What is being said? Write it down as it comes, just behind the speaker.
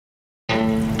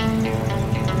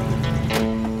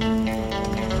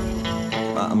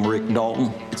I'm Rick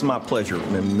Dalton. It's my pleasure,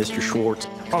 Mr. Schwartz.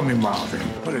 Call me Marvin.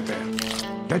 Put it there.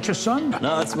 That your son?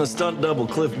 No, it's my stunt double,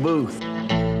 Cliff Booth.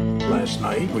 Last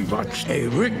night, we watched a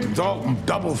Rick Dalton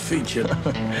double feature.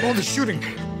 All the shooting.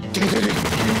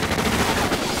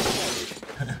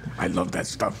 I love that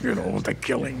stuff, you know, the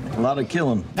killing. A lot of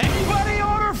killing. Anybody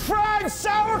order fried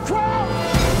sauerkraut?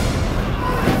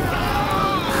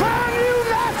 Can you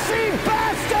Nazi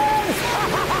bastards!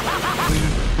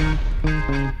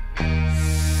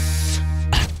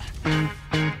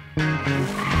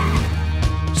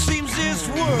 Seems this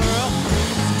world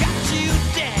got you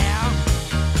down.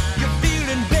 You're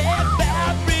feeling bad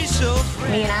vibrations.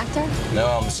 Me an actor? No,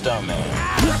 I'm a stuntman.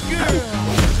 Girl,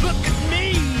 look at me.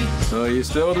 So you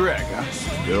still with Rick, huh?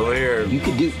 Still here. You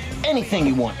can do anything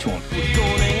you want to him. We're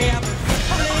gonna have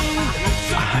fun.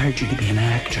 I hired you to be an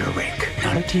actor, Rick,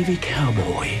 not a TV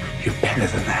cowboy. You're better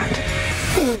than that.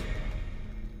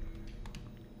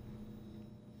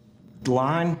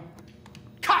 Line?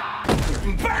 Cut!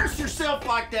 Embarrass yourself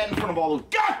like that in front of all those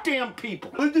goddamn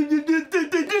people!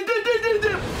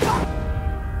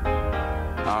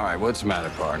 All right, what's the matter,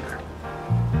 partner?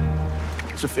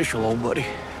 It's official, old buddy.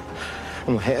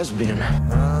 I'm a has-been.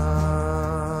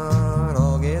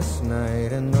 August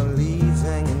night and the leaves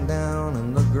hanging down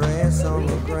and the grass on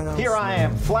the ground. Here I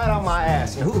am, flat on my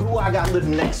ass. And who I got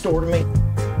living next door to me?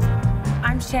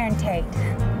 I'm Sharon Tate.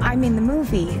 I'm in the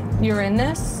movie. You're in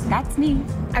this? That's me.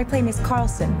 I play Miss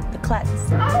Carlson, the klutz.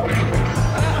 It's a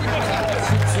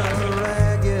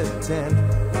ragged tent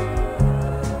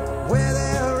where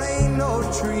there ain't no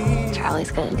trees.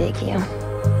 Charlie's gonna dig you.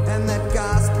 And that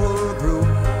gospel group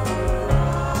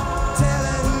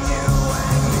telling you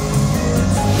and me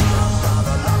it's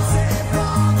Father Love, say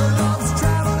Father Love's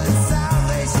traveling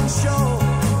salvation show.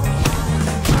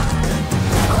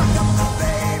 Hook up the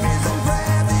babies and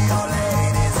grab the old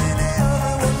ladies and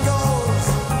everyone goes.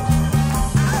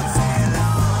 I say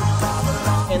love, Father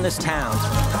Love. In this town,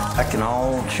 that can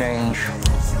all change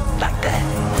like that.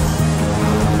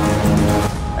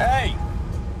 Hey!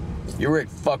 You're Rick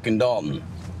fucking Dalton.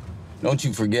 Don't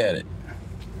you forget it.